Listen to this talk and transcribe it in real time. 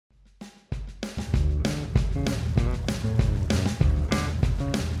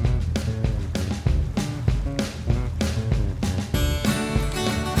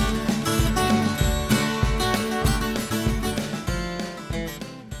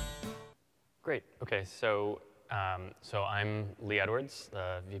Great. Okay, so I'm Lee Edwards,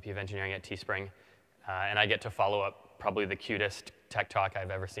 the VP of Engineering at Teespring, and I get to follow up probably the cutest tech talk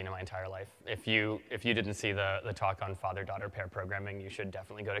I've ever seen in my entire life. If you didn't see the talk on father-daughter pair programming, you should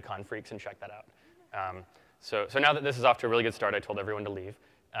definitely go to Confreaks and check that out. So now that this is off to a really good start, I told everyone to leave.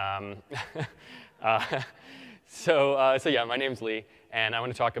 So yeah, my name's Lee, and I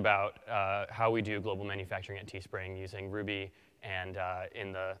want to talk about how we do global manufacturing at Teespring using Ruby. And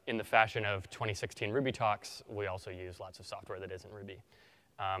in the fashion of 2016 Ruby talks, we also use lots of software that isn't Ruby.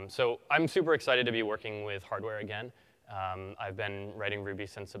 So I'm super excited to be working with hardware again. I've been writing Ruby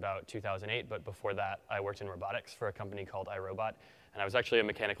since about 2008, but before that, I worked in robotics for a company called iRobot. And I was actually a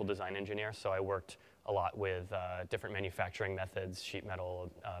mechanical design engineer, so I worked a lot with different manufacturing methods, sheet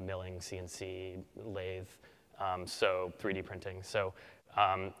metal, milling, CNC, lathe, so 3D printing. So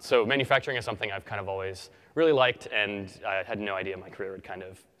manufacturing is something I've kind of always really liked, and I had no idea my career would kind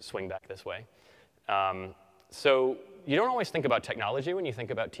of swing back this way. So you don't always think about technology when you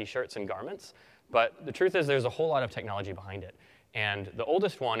think about T-shirts and garments, but the truth is there's a whole lot of technology behind it. And the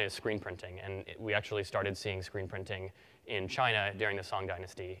oldest one is screen printing, and we actually started seeing screen printing in China during the Song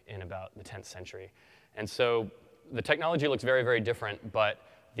Dynasty in about the 10th century. And so the technology looks very, very different, but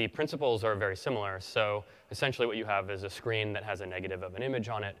the principles are very similar. So essentially what you have is a screen that has a negative of an image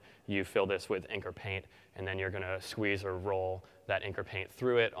on it. You fill this with ink or paint, and then you're going to squeeze or roll that ink or paint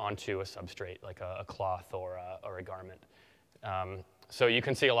through it onto a substrate, like a cloth or a garment. So you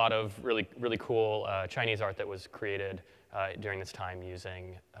can see a lot of really, really cool Chinese art that was created during this time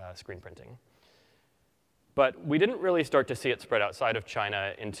using screen printing. But we didn't really start to see it spread outside of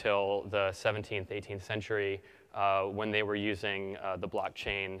China until the 17th, 18th century, when they were using the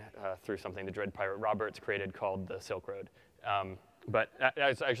blockchain through something the Dread Pirate Roberts created called the Silk Road. But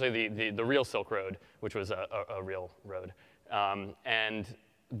it's actually the real Silk Road, which was a real road. And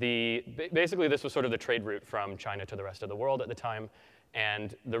basically, this was sort of the trade route from China to the rest of the world at the time.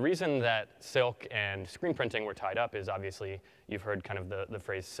 And the reason that silk and screen printing were tied up is obviously, you've heard kind of the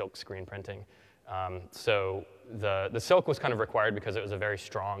phrase silk screen printing. So the silk was kind of required because it was a very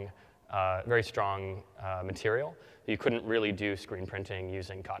strong material. You couldn't really do screen printing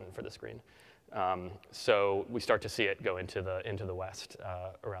using cotton for the screen. So we start to see it go into the West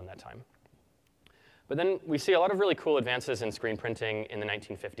around that time. But then we see a lot of really cool advances in screen printing in the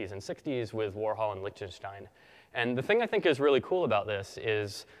 1950s and 60s with Warhol and Lichtenstein. And the thing I think is really cool about this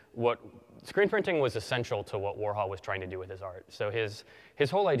is what screen printing was essential to what Warhol was trying to do with his art. So his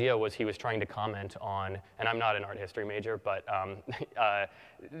whole idea was he was trying to comment on, and I'm not an art history major, but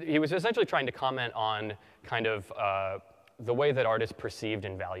he was essentially trying to comment on kind of the way that art is perceived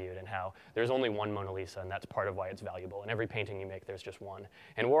and valued, and how there's only one Mona Lisa, and that's part of why it's valuable. And every painting you make, there's just one.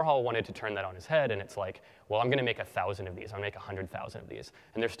 And Warhol wanted to turn that on his head, and it's like, well, I'm going to make 1,000 of these. I'm going to make 100,000 of these.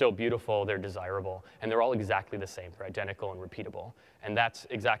 And they're still beautiful, they're desirable, and they're all exactly the same. They're identical and repeatable. And that's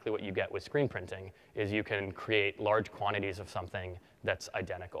exactly what you get with screen printing, is you can create large quantities of something that's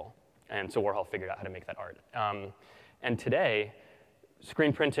identical. And so Warhol figured out how to make that art. And today,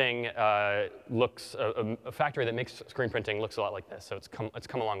 screen printing looks, a factory that makes screen printing looks a lot like this. So it's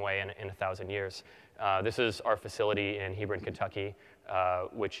come a long way in 1,000 years. This is our facility in Hebron, Kentucky,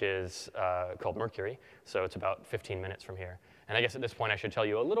 which is called Mercury. So it's about 15 minutes from here. And I guess at this point I should tell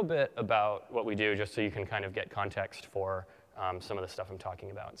you a little bit about what we do, just so you can kind of get context for some of the stuff I'm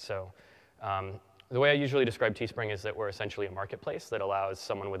talking about. So the way I usually describe Teespring is that we're essentially a marketplace that allows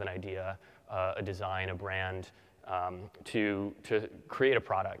someone with an idea, a design, a brand, to create a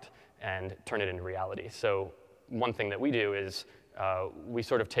product and turn it into reality. So one thing that we do is we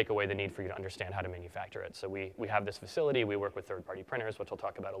sort of take away the need for you to understand how to manufacture it. So we have this facility, we work with third-party printers, which I'll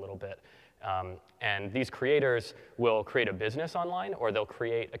talk about a little bit. And these creators will create a business online, or they'll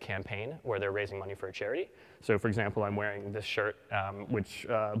create a campaign where they're raising money for a charity. So for example, I'm wearing this shirt, which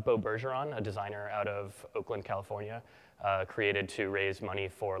Beau Bergeron, a designer out of Oakland, California, created to raise money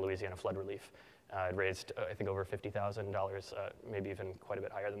for Louisiana flood relief. It raised, I think, over $50,000, maybe even quite a bit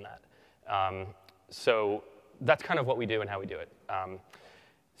higher than that. So that's kind of what we do and how we do it.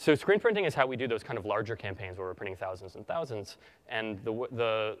 So screen printing is how we do those kind of larger campaigns where we're printing thousands and thousands. And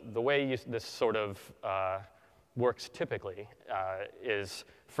the way this sort of works typically is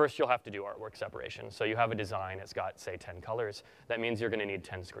first you'll have to do artwork separation. So you have a design, it's got, say, 10 colors. That means you're going to need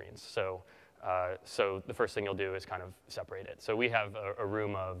 10 screens. So the first thing you'll do is kind of separate it. So we have a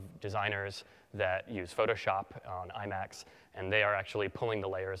room of designers that use Photoshop on iMacs, and they are actually pulling the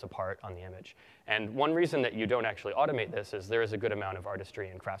layers apart on the image. And one reason that you don't actually automate this is there is a good amount of artistry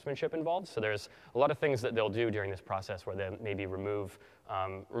and craftsmanship involved. So there's a lot of things that they'll do during this process where they maybe remove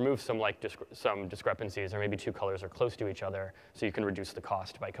some discrepancies, or maybe two colors are close to each other, so you can reduce the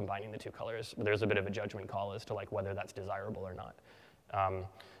cost by combining the two colors. But there's a bit of a judgment call as to like whether that's desirable or not.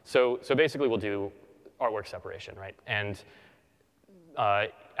 So basically, we'll do artwork separation, right? And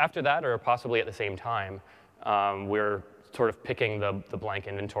after that, or possibly at the same time, we're sort of picking the blank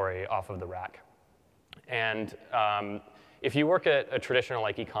inventory off of the rack. And if you work at a traditional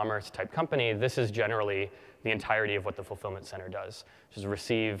like e-commerce type company, this is generally the entirety of what the fulfillment center does, which is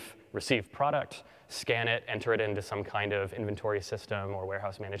receive product, scan it, enter it into some kind of inventory system or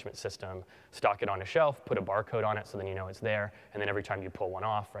warehouse management system, stock it on a shelf, put a barcode on it so then you know it's there, and then every time you pull one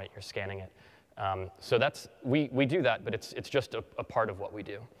off, right, you're scanning it. So that's, we do that, but it's just a part of what we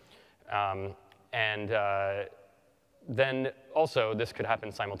do. Then also, this could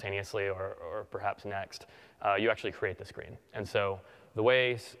happen simultaneously or perhaps next. You actually create the screen. And so the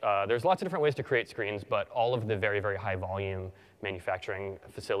ways, there's lots of different ways to create screens, but all of the very, very high volume manufacturing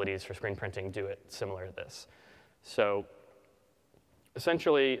facilities for screen printing do it similar to this. So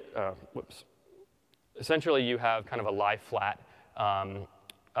essentially, essentially you have kind of a lie flat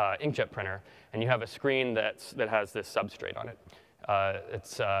inkjet printer, and you have a screen that has this substrate on it.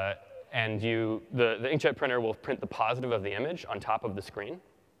 And the inkjet printer will print the positive of the image on top of the screen.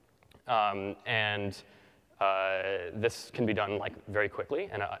 This can be done like very quickly.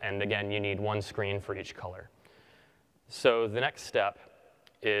 And again, you need one screen for each color. So the next step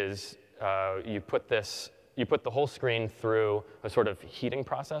is you put the whole screen through a sort of heating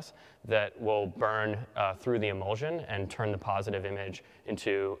process that will burn through the emulsion and turn the positive image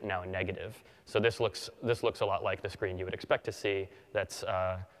into now a negative. So this looks a lot like the screen you would expect to see that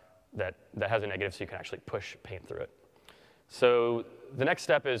has a negative, so you can actually push paint through it. So the next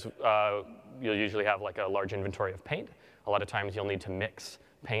step is you'll usually have like a large inventory of paint. A lot of times you'll need to mix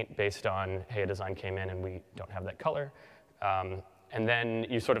paint based on, hey, a design came in and we don't have that color. And then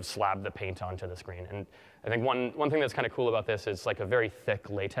you sort of slab the paint onto the screen. And I think one thing that's kind of cool about this is like a very thick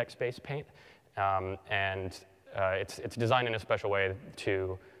latex-based paint. It's designed in a special way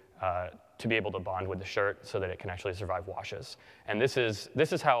to be able to bond with the shirt so that it can actually survive washes. And this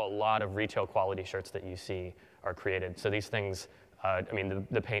is how a lot of retail quality shirts that you see are created. So these things, I mean,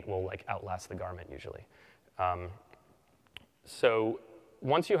 the paint will like outlast the garment usually. So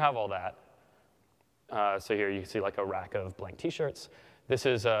once you have all that, so here you see like a rack of blank t-shirts. This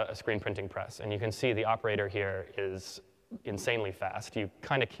is a screen printing press, and you can see the operator here is insanely fast. You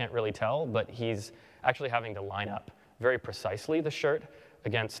kind of can't really tell, but he's actually having to line up very precisely the shirt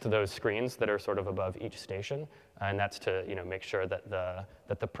against those screens that are sort of above each station, and that's to make sure that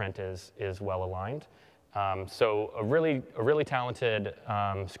the print is well aligned. So a really talented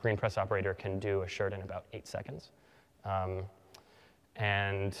screen press operator can do a shirt in about 8 seconds.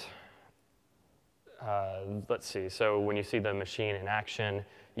 Let's see, so when you see the machine in action,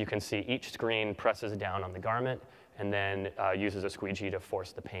 you can see each screen presses down on the garment and then uses a squeegee to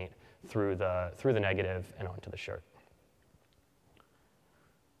force the paint through the negative and onto the shirt.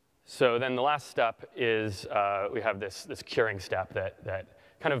 So then the last step is we have this curing step that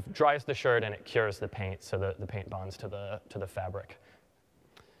kind of dries the shirt and it cures the paint so that the paint bonds to the fabric.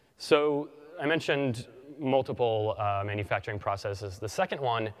 So I mentioned multiple manufacturing processes. The second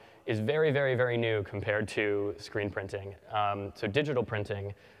one is very, very, very new compared to screen printing. So digital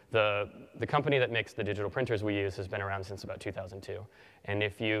printing, the company that makes the digital printers we use has been around since about 2002. And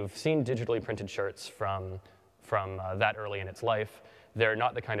if you've seen digitally printed shirts from that early in its life, they're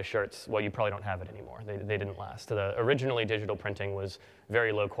not the kind of shirts, well, you probably don't have it anymore. They didn't last. Originally, digital printing was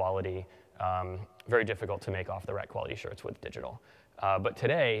very low quality, very difficult to make off-the-rack quality shirts with digital. But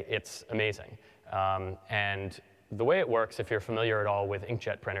today, it's amazing. And the way it works, if you're familiar at all with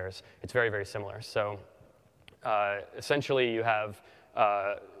inkjet printers, it's very, very similar. So essentially, you have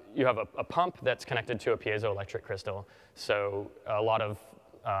a pump that's connected to a piezoelectric crystal. So a lot of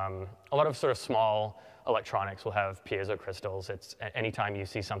sort of small electronics will have piezo crystals. It's anytime you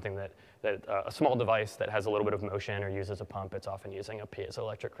see something that a small device that has a little bit of motion or uses a pump, it's often using a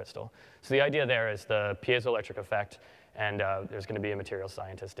piezoelectric crystal. So the idea there is the piezoelectric effect, and there's going to be a materials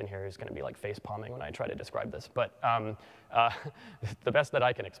scientist in here who's going to be like face palming when I try to describe this. But the best that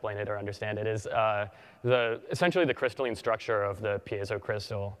I can explain it or understand it is essentially the crystalline structure of the piezo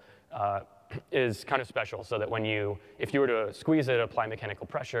crystal is kind of special, so that if you were to squeeze it, apply mechanical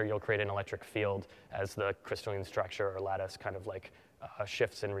pressure, you'll create an electric field as the crystalline structure or lattice kind of like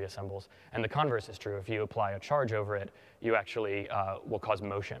shifts and reassembles. And the converse is true. If you apply a charge over it, you actually will cause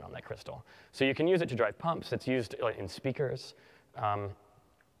motion on that crystal. So you can use it to drive pumps. It's used in speakers.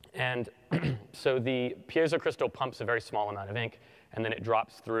 And so the piezo crystal pumps a very small amount of ink, and then it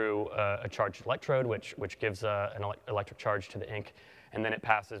drops through a charged electrode, which gives an electric charge to the ink. And then it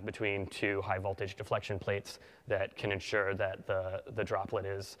passes between two high voltage deflection plates that can ensure that the droplet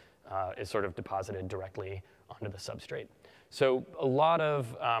is sort of deposited directly onto the substrate. So a lot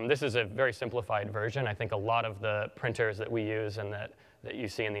of, this is a very simplified version. I think a lot of the printers that we use and that you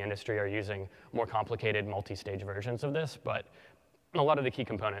see in the industry are using more complicated multi-stage versions of this, but a lot of the key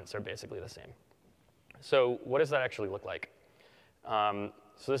components are basically the same. So what does that actually look like?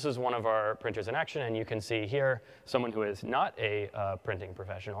 So this is one of our printers in action, and you can see here someone who is not a printing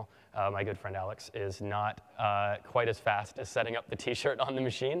professional. My good friend Alex is not quite as fast as setting up the t-shirt on the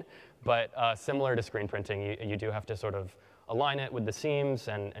machine, but similar to screen printing, you do have to sort of align it with the seams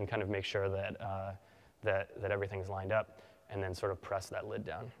and kind of make sure that, that everything's lined up, and then sort of press that lid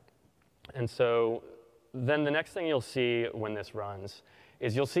down. And so then the next thing you'll see when this runs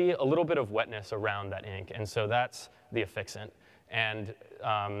is you'll see a little bit of wetness around that ink, and so that's the affixant. And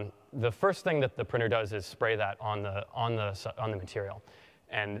the first thing that the printer does is spray that on the material.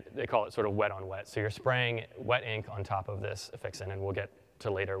 And they call it sort of wet on wet. So you're spraying wet ink on top of this affixant, and we'll get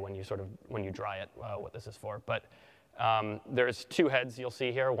to later when you dry it what this is for. But there's two heads you'll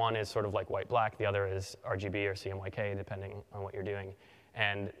see here. One is sort of like white-black. The other is RGB or CMYK, depending on what you're doing.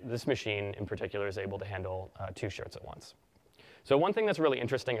 And this machine in particular is able to handle two shirts at once. So one thing that's really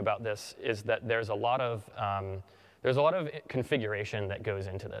interesting about this is that there's a lot of configuration that goes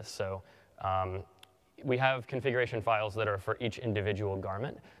into this. So we have configuration files that are for each individual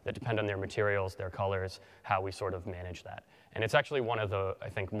garment that depend on their materials, their colors, how we sort of manage that. And it's actually one of the, I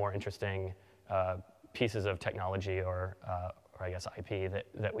think, more interesting pieces of technology or I guess IP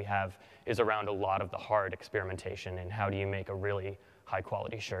that we have is around a lot of the hard experimentation and how do you make a really high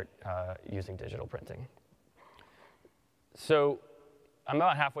quality shirt using digital printing. So I'm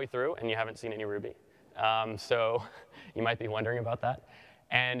about halfway through and you haven't seen any Ruby. So you might be wondering about that.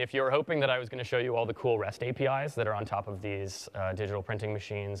 And if you were hoping that I was going to show you all the cool REST APIs that are on top of these digital printing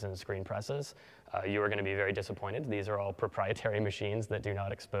machines and screen presses, you are going to be very disappointed. These are all proprietary machines that do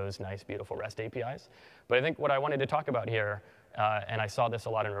not expose nice, beautiful REST APIs. But I think what I wanted to talk about here, and I saw this a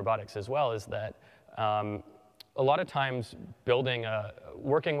lot in robotics as well, is that a lot of times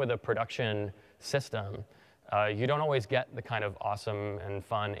working with a production system, you don't always get the kind of awesome and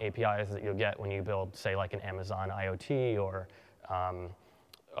fun APIs that you'll get when you build, say, like an Amazon IoT or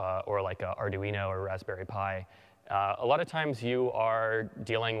like a Arduino or Raspberry Pi. A lot of times you are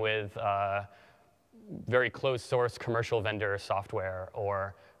dealing with very closed source commercial vendor software,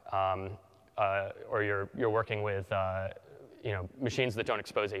 or you're working with machines that don't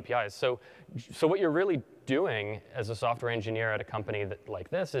expose APIs. So what you're really doing as a software engineer at a company like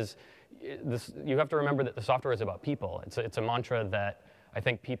this is you have to remember that the software is about people. It's a mantra that I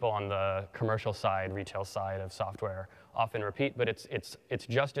think people on the commercial side, retail side of software often repeat, but it's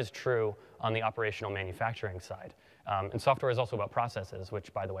just as true on the operational manufacturing side. And software is also about processes,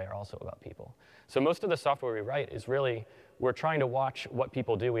 which, by the way, are also about people. So most of the software we write is really, we're trying to watch what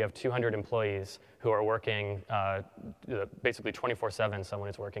people do. We have 200 employees who are working basically 24/7, someone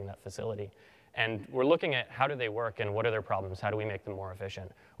is working that facility. And we're looking at how do they work and what are their problems, how do we make them more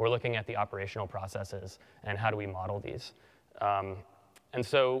efficient. We're looking at the operational processes and how do we model these. And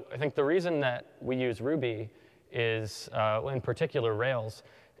so I think the reason that we use Ruby is, in particular Rails,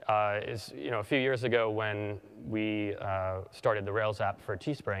 is a few years ago when we started the Rails app for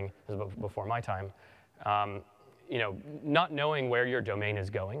Teespring, this was before my time, not knowing where your domain is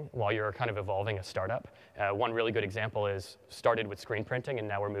going while you're kind of evolving a startup. One really good example is started with screen printing and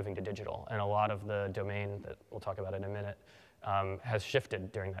now we're moving to digital. And a lot of the domain that we'll talk about in a minute has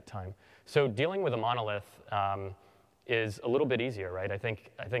shifted during that time. So dealing with a monolith is a little bit easier, right? I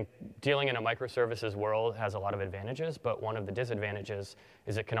think dealing in a microservices world has a lot of advantages, but one of the disadvantages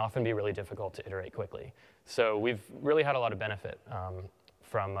is it can often be really difficult to iterate quickly. So we've really had a lot of benefit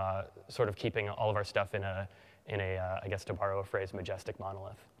from sort of keeping all of our stuff in a I guess to borrow a phrase, majestic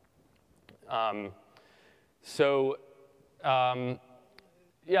monolith. So the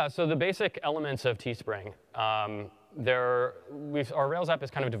basic elements of Teespring. Our Rails app is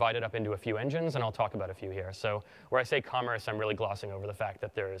kind of divided up into a few engines, and I'll talk about a few here. So where I say commerce, I'm really glossing over the fact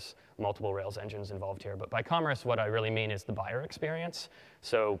that there's multiple Rails engines involved here. But by commerce, what I really mean is the buyer experience.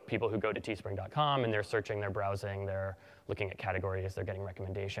 So people who go to teespring.com and they're searching, they're browsing, they're looking at categories, they're getting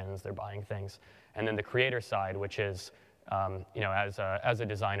recommendations, they're buying things. And then the creator side, which is As a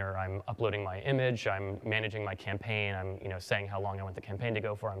designer, I'm uploading my image, I'm managing my campaign, I'm saying how long I want the campaign to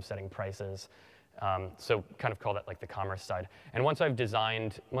go for, I'm setting prices. So kind of call that like the commerce side. And once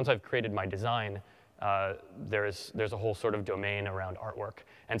I've created my design, there's a whole sort of domain around artwork.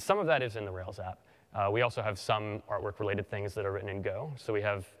 And some of that is in the Rails app. We also have some artwork-related things that are written in Go. So we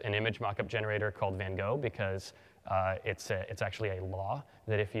have an image mockup generator called Van Gogh because it's actually a law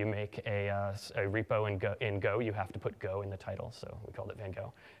that if you make a repo in Go, you have to put Go in the title. So we called it Van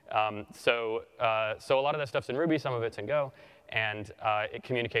Gogh. So a lot of that stuff's in Ruby, some of it's in Go, and it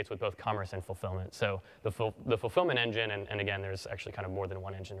communicates with both commerce and fulfillment. So the fulfillment engine, and again, there's actually kind of more than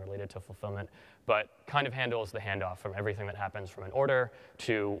one engine related to fulfillment, but kind of handles the handoff from everything that happens from an order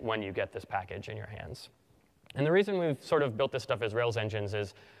to when you get this package in your hands. And the reason we've sort of built this stuff as Rails engines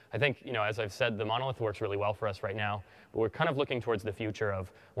is, I think, as I've said, the monolith works really well for us right now, but we're kind of looking towards the future of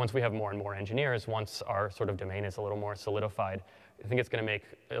once we have more and more engineers, once our sort of domain is a little more solidified, I think it's going to make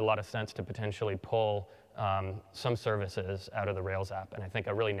a lot of sense to potentially pull some services out of the Rails app. And I think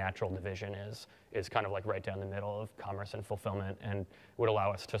a really natural division is kind of like right down the middle of commerce and fulfillment, and would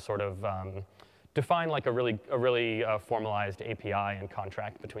allow us to sort of define like a really formalized API and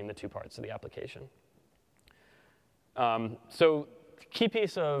contract between the two parts of the application. So key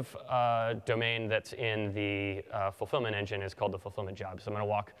piece of domain that's in the fulfillment engine is called the fulfillment job. So I'm going to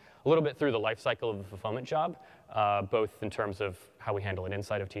walk a little bit through the life cycle of the fulfillment job, both in terms of how we handle it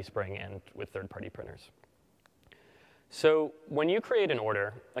inside of Teespring and with third-party printers. So when you create an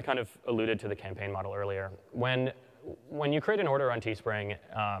order, I kind of alluded to the campaign model earlier. When you create an order on Teespring,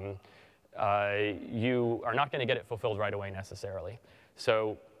 you are not going to get it fulfilled right away necessarily.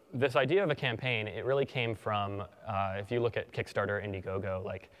 So this idea of a campaign, it really came from, if you look at Kickstarter, Indiegogo,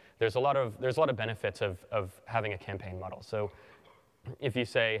 like there's a lot of benefits of having a campaign model. So if you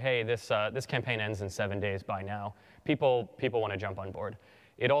say, hey, this campaign ends in 7 days, buy now, people want to jump on board.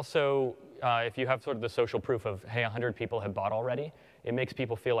 It also, if you have sort of the social proof of, hey, 100 people have bought already, it makes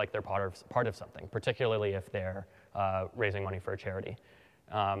people feel like they're part of something, particularly if they're raising money for a charity.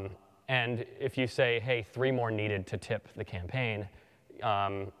 And if you say, hey, 3 more needed to tip the campaign,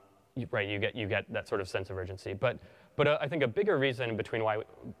 right, you get that sort of sense of urgency. But I think a bigger reason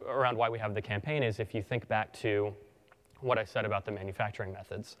around why we have the campaign is if you think back to what I said about the manufacturing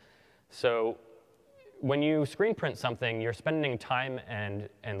methods. So when you screen print something, you're spending time and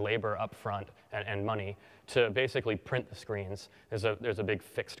labor up front and money to basically print the screens. There's a big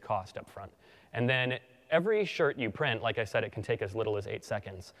fixed cost up front. And then every shirt you print, like I said, it can take as little as 8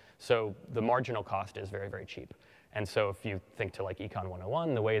 seconds. So the marginal cost is very, very cheap. And so if you think to like Econ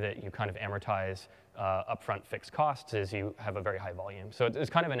 101, the way that you kind of amortize upfront fixed costs is you have a very high volume. So it's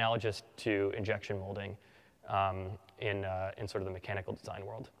kind of analogous to injection molding in sort of the mechanical design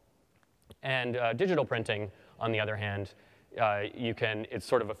world. And digital printing, on the other hand, it's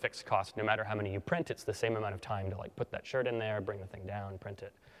sort of a fixed cost. No matter how many you print, it's the same amount of time to like put that shirt in there, bring the thing down, print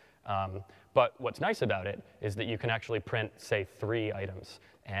it. But what's nice about it is that you can actually print, say, 3 items,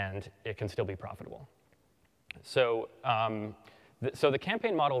 and it can still be profitable. So, so the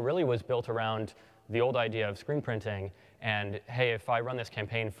campaign model really was built around the old idea of screen printing. And hey, if I run this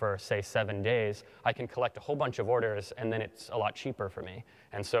campaign for, say, 7 days, I can collect a whole bunch of orders, and then it's a lot cheaper for me.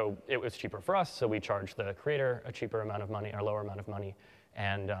 And so it was cheaper for us, so we charged the creator a cheaper amount of money, or lower amount of money,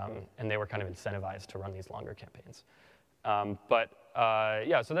 and they were kind of incentivized to run these longer campaigns.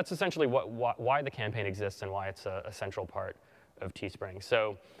 Yeah, so that's essentially why the campaign exists and why it's a central part of Teespring.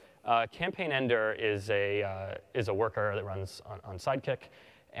 So Campaign Ender is a worker that runs on Sidekick.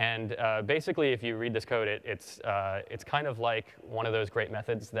 And basically, if you read this code, it's kind of like one of those great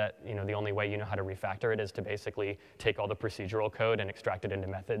methods that the only way you know how to refactor it is to basically take all the procedural code and extract it into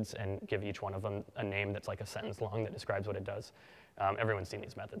methods and give each one of them a name that's like a sentence long that describes what it does. Everyone's seen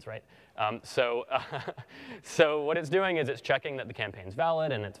these methods, right? So what it's doing is it's checking that the campaign's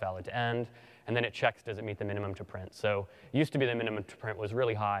valid and it's valid to end. And then it checks, does it meet the minimum to print? So it used to be the minimum to print was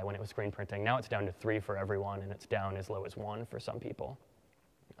really high when it was screen printing. Now it's down to 3 for everyone, and it's down as low as 1 for some people.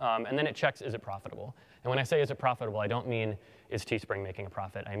 And then it checks, is it profitable? And when I say is it profitable, I don't mean is Teespring making a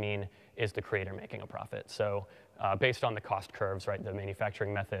profit. I mean, is the creator making a profit? So based on the cost curves, right, the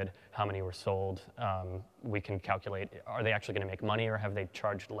manufacturing method, how many were sold, we can calculate, are they actually going to make money, or have they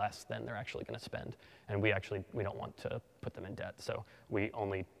charged less than they're actually going to spend? And we don't want to put them in debt, so we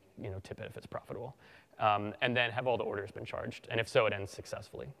only tip it if it's profitable. And then have all the orders been charged? And if so, it ends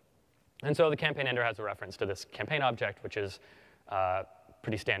successfully. And so the campaign ender has a reference to this campaign object, which is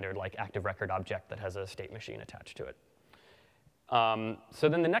pretty standard, like active record object that has a state machine attached to it. So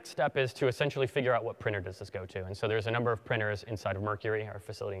then the next step is to essentially figure out what printer does this go to. And so there's a number of printers inside of Mercury, our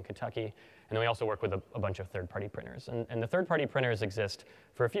facility in Kentucky. And then we also work with a bunch of third-party printers. And the third-party printers exist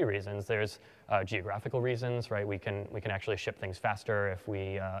for a few reasons. There's geographical reasons, right? We can actually ship things faster if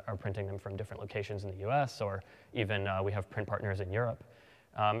we are printing them from different locations in the US, or even we have print partners in Europe.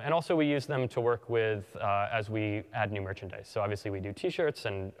 And also we use them to work with as we add new merchandise. So obviously we do t-shirts,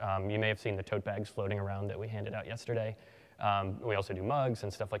 and you may have seen the tote bags floating around that we handed out yesterday. We also do mugs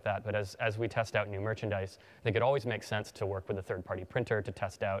and stuff like that. But as we test out new merchandise, I think it always makes sense to work with a third-party printer to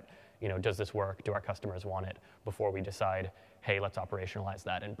test out, does this work? Do our customers want it? Before we decide, hey, let's operationalize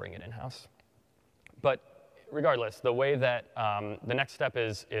that and bring it in-house. But regardless, the way that the next step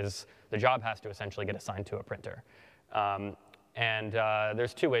is the job has to essentially get assigned to a printer. And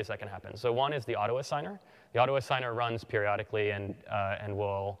there's two ways that can happen. So one is the auto-assigner. The auto-assigner runs periodically and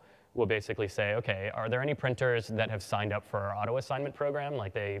will basically say, okay, are there any printers that have signed up for our auto-assignment program,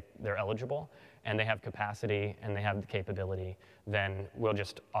 like they're eligible, and they have capacity, and they have the capability, then we'll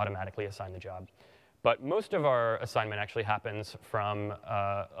just automatically assign the job. But most of our assignment actually happens from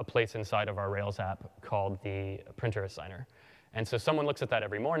a place inside of our Rails app called the printer assigner. And so someone looks at that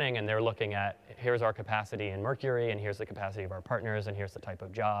every morning, and they're looking at, here's our capacity in Mercury, and here's the capacity of our partners, and here's the type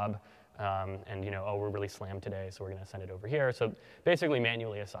of job. And oh, we're really slammed today, so we're going to send it over here. So basically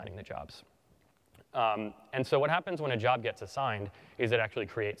manually assigning the jobs. And so what happens when a job gets assigned is it actually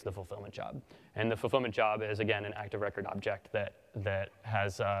creates the fulfillment job. And the fulfillment job is, again, an active record object that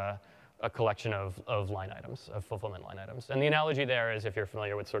has a collection of line items, of fulfillment line items. And the analogy there is, if you're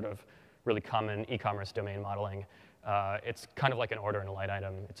familiar with sort of really common e-commerce domain modeling, it's kind of like an order and a line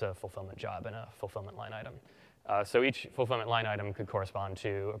item. It's a fulfillment job and a fulfillment line item. So each fulfillment line item could correspond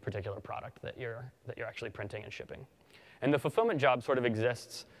to a particular product that you're actually printing and shipping. And the fulfillment job sort of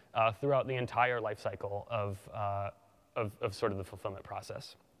exists throughout the entire life cycle of sort of the fulfillment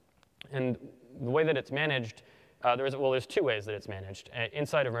process. And the way that it's managed, there's two ways that it's managed.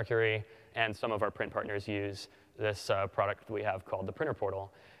 Inside of Mercury, and some of our print partners use this product we have called the Printer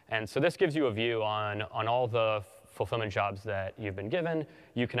Portal. And so this gives you a view on all the fulfillment jobs that you've been given.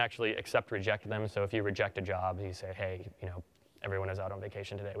 You can actually accept, reject them. So if you reject a job, you say, hey, everyone is out on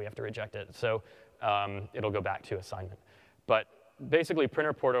vacation today, we have to reject it. So it'll go back to assignment. But basically,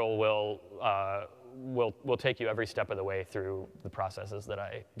 Printer Portal will take you every step of the way through the processes that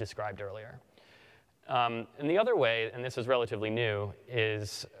I described earlier. And the other way, and this is relatively new,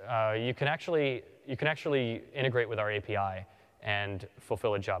 is you can actually integrate with our API and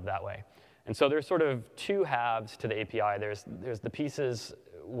fulfill a job that way. And so there's sort of two halves to the API. There's the pieces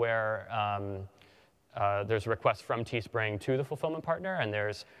where there's requests from Teespring to the fulfillment partner, and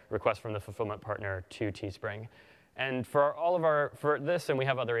there's requests from the fulfillment partner to Teespring. And for this, and we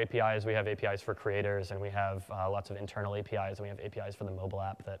have other APIs. We have APIs for creators, and we have lots of internal APIs, and we have APIs for the mobile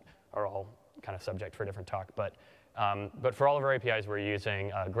app that are all kind of subject for a different talk. But for all of our APIs, we're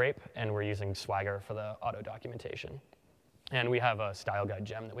using Grape, and we're using Swagger for the auto documentation. And we have a style guide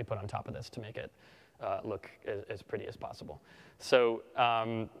gem that we put on top of this to make it look as pretty as possible. So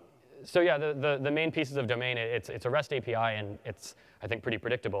yeah, the main pieces of domain, it's a REST API, and it's, I think, pretty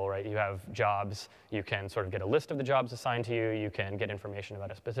predictable, right? You have jobs. You can sort of get a list of the jobs assigned to you. You can get information about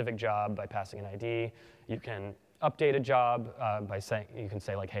a specific job by passing an ID. You can update a job by saying, you can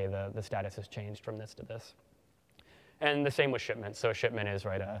say, like, hey, the status has changed from this to this. And the same with shipment. So a shipment is,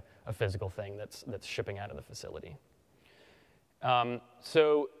 right, a physical thing that's shipping out of the facility.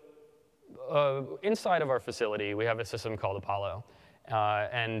 Inside of our facility, we have a system called Apollo.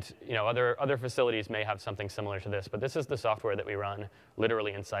 And other facilities may have something similar to this, but this is the software that we run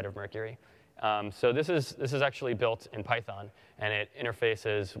literally inside of Mercury. So this is actually built in Python, and it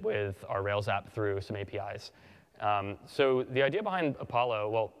interfaces with our Rails app through some APIs. So the idea behind Apollo,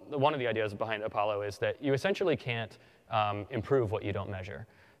 well, one of the ideas behind Apollo is that you essentially can't improve what you don't measure.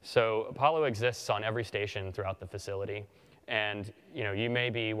 So Apollo exists on every station throughout the facility. And you may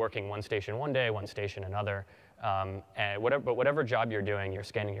be working one station one day, one station another. But whatever job you're doing, you're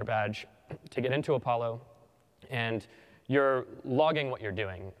scanning your badge to get into Apollo, and you're logging what you're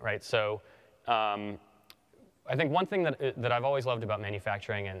doing, right? So I think one thing that I've always loved about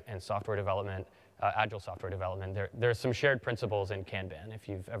manufacturing and software development, agile software development, there's some shared principles in Kanban. If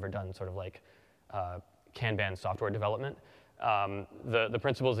you've ever done sort of like Kanban software development, the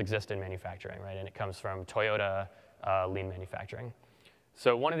principles exist in manufacturing, right? And it comes from Toyota lean manufacturing.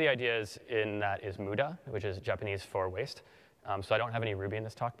 So one of the ideas in that is Muda, which is Japanese for waste. So I don't have any Ruby in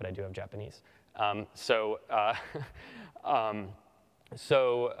this talk, but I do have Japanese.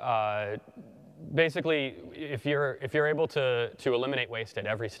 Basically, if you're able to eliminate waste at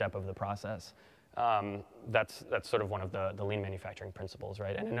every step of the process, That's sort of one of the lean manufacturing principles,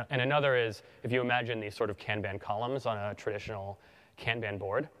 right? And another is, if you imagine these sort of Kanban columns on a traditional Kanban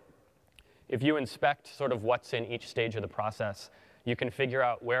board, if you inspect sort of what's in each stage of the process, you can figure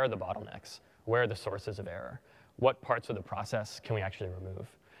out where are the bottlenecks, where are the sources of error, what parts of the process can we actually remove.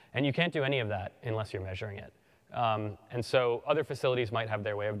 And you can't do any of that unless you're measuring it. And so other facilities might have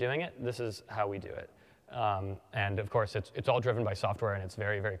their way of doing it. This is how we do it. And of course, it's all driven by software, and it's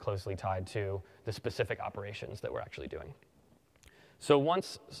very, very closely tied to the specific operations that we're actually doing. So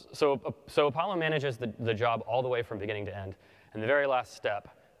Apollo manages the job all the way from beginning to end. And the very last step,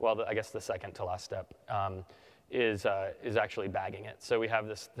 well, I guess the second to last step, is actually bagging it. So we have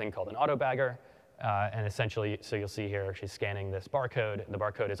this thing called an auto bagger. And essentially, so you'll see here, she's scanning this barcode. The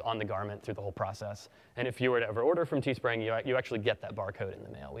barcode is on the garment through the whole process. And if you were to ever order from Teespring, you actually get that barcode in the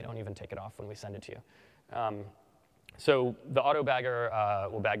mail. We don't even take it off when we send it to you. So the auto bagger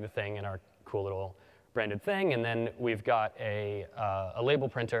will bag the thing in our cool little branded thing. And then we've got a label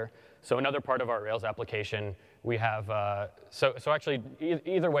printer. So another part of our Rails application, we have, so actually,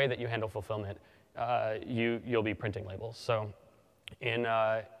 either way that you handle fulfillment, you'll be printing labels. So in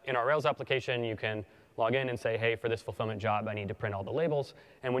our Rails application, you can log in and say, hey, for this fulfillment job, I need to print all the labels.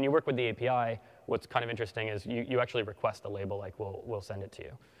 And when you work with the API, what's kind of interesting is you actually request a label, like we'll send it to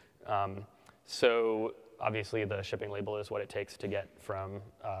you. So obviously, the shipping label is what it takes to get from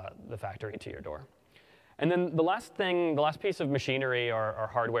the factory to your door. And then the last piece of machinery or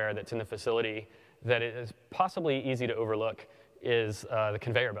hardware that's in the facility that is possibly easy to overlook is the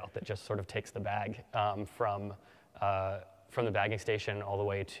conveyor belt that just sort of takes the bag from the bagging station all the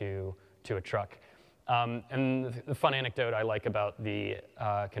way to a truck. And the fun anecdote I like about the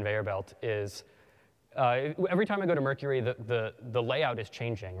conveyor belt is every time I go to Mercury, the layout is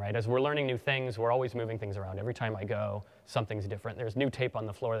changing, right? As we're learning new things, we're always moving things around. Every time I go, something's different. There's new tape on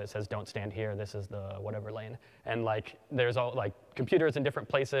the floor that says, don't stand here, this is the whatever lane. And there's all computers in different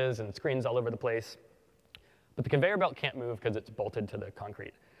places and screens all over the place. But the conveyor belt can't move because it's bolted to the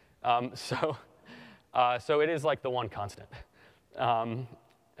concrete. So it is like the one constant.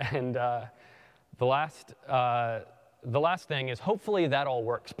 And the last thing is hopefully that all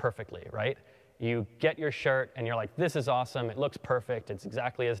works perfectly, right? You get your shirt and you're like, this is awesome, it looks perfect, it's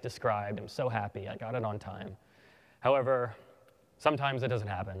exactly as described, I'm so happy, I got it on time. However, sometimes it doesn't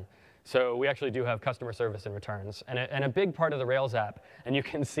happen. So we actually do have customer service and returns. And a big part of the Rails app, and you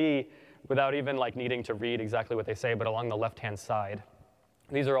can see without even needing to read exactly what they say, but along the left-hand side,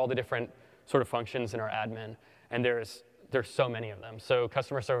 these are all the different sort of functions in our admin. And there's so many of them. So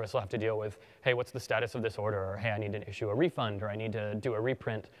customer service will have to deal with, hey, what's the status of this order? Or hey, I need to issue a refund, or I need to do a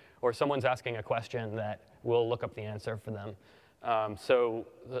reprint. Or someone's asking a question that we'll look up the answer for them. So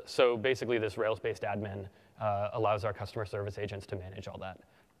basically, this Rails-based admin allows our customer service agents to manage all that.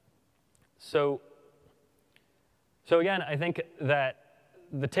 So again, I think that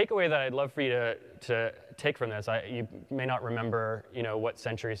the takeaway that I'd love for you to take from this, you may not remember, what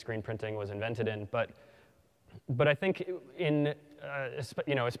century screen printing was invented in, but I think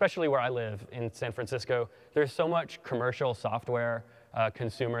especially where I live in San Francisco, there's so much commercial software,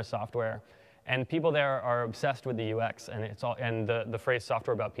 consumer software, and people there are obsessed with the UX, and the phrase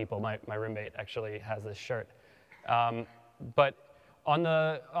 "software about people." My roommate actually has this shirt, but on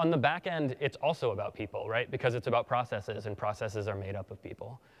the back end, it's also about people, right? Because it's about processes, and processes are made up of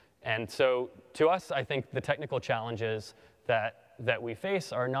people. And so to us, I think the technical challenges that we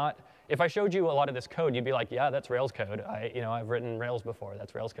face are not. If I showed you a lot of this code, you'd be like, yeah, that's Rails code. I've written Rails before.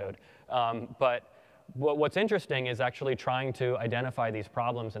 That's Rails code. But what's interesting is actually trying to identify these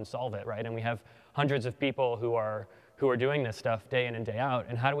problems and solve it, right? And we have hundreds of people who are doing this stuff day in and day out.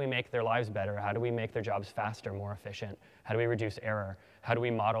 And how do we make their lives better? How do we make their jobs faster, more efficient? How do we reduce error? How do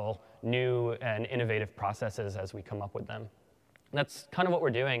we model new and innovative processes as we come up with them? And that's kind of what we're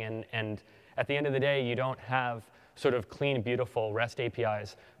doing. And at the end of the day, you don't have sort of clean, beautiful REST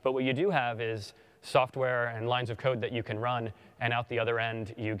APIs. But what you do have is software and lines of code that you can run, and out the other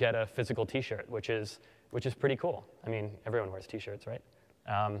end, you get a physical T-shirt, which is pretty cool. I mean, everyone wears T-shirts, right?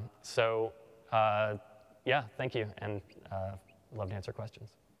 Yeah, thank you, and love to answer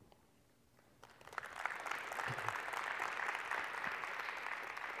questions.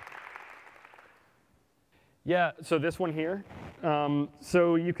 Yeah, so this one here.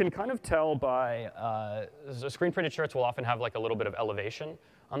 So you can kind of tell by, so screen printed shirts will often have a little bit of elevation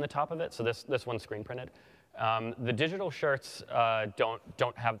on the top of it. So this one's screen printed. The digital shirts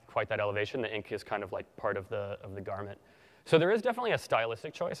don't have quite that elevation. The ink is kind of part of the garment. So there is definitely a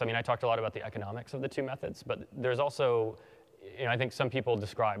stylistic choice. I mean, I talked a lot about the economics of the two methods, but there's also, I think some people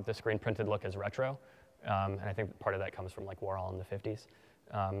describe the screen printed look as retro. And I think part of that comes from Warhol in the 50s.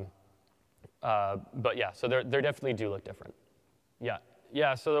 But yeah, so they definitely do look different. Yeah,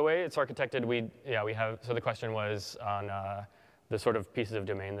 yeah. So the way it's architected, we have. So the question was on the sort of pieces of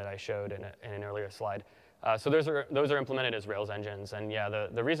domain that I showed in an earlier slide. So those are implemented as Rails engines, and yeah,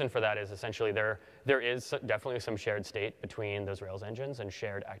 the reason for that is essentially there is definitely some shared state between those Rails engines and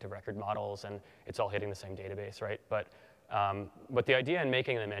shared active record models, and it's all hitting the same database, right? But the idea in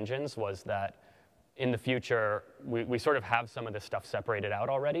making them engines was that in the future, we sort of have some of this stuff separated out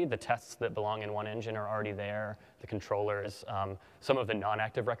already. The tests that belong in one engine are already there. The controllers, some of the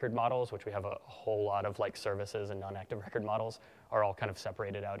non-active record models, which we have a whole lot of like services and non-active record models, are all kind of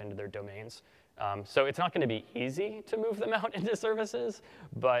separated out into their domains. So it's not going to be easy to move them out into services,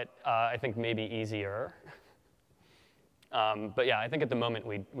 but I think maybe easier. But yeah, I think at the moment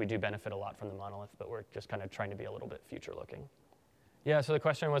we do benefit a lot from the monolith, but we're just kind of trying to be a little bit future-looking. Yeah, so the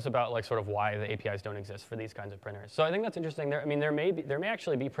question was about like sort of why the APIs don't exist for these kinds of printers. So I think that's interesting. There may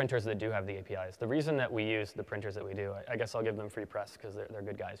actually be printers that do have the APIs. The reason that we use the printers that we do, I guess I'll give them free press because they're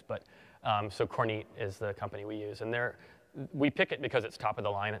good guys. But so Kornit is the company we use, and we pick it because it's top of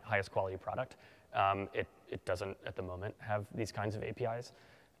the line, highest quality product. It doesn't at the moment have these kinds of APIs.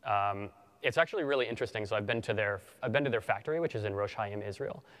 It's actually really interesting. So I've been to their factory, which is in Rosh Haim,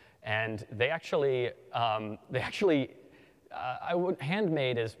 Israel, and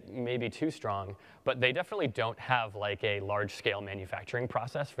handmade is maybe too strong, but they definitely don't have like a large-scale manufacturing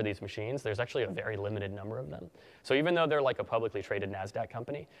process for these machines. There's actually a very limited number of them. So even though they're like a publicly traded NASDAQ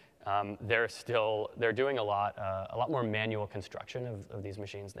company, they're doing a lot more manual construction of these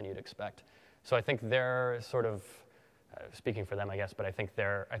machines than you'd expect. So I think they're sort of speaking for them, I guess, but I think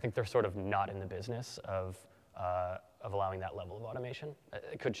they're sort of not in the business of allowing that level of automation.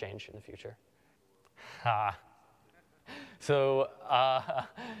 It could change in the future. So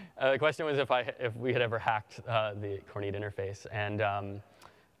the question was if we had ever hacked the Kornit interface, and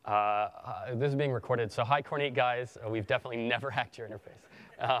this is being recorded. So hi, Kornit guys, we've definitely never hacked your interface.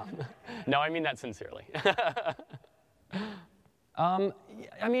 No, I mean that sincerely.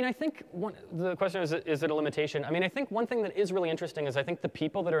 I mean, I think the question is it a limitation? I mean, I think one thing that is really interesting is I think the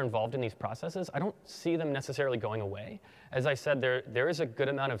people that are involved in these processes, I don't see them necessarily going away. As I said, there is a good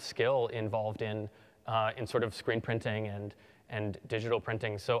amount of skill involved in sort of screen printing and digital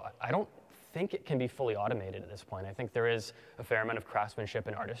printing. So I don't think it can be fully automated at this point. I think there is a fair amount of craftsmanship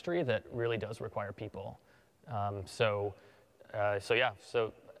and artistry that really does require people. So yeah,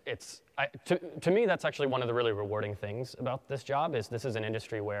 so to me, that's actually one of the really rewarding things about this job is this is an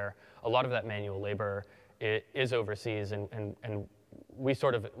industry where a lot of that manual labor is overseas, and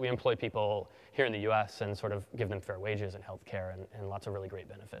we employ people here in the US and sort of give them fair wages and healthcare and lots of really great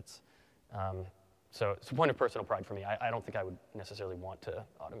benefits. So it's a point of personal pride for me. I don't think I would necessarily want to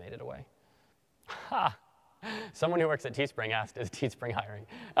automate it away. Ha! Someone who works at Teespring asked, is Teespring hiring?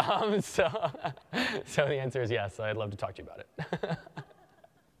 So the answer is yes. I'd love to talk to you about it.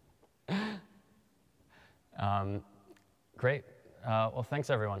 Great. Well, thanks,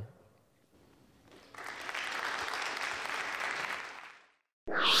 everyone.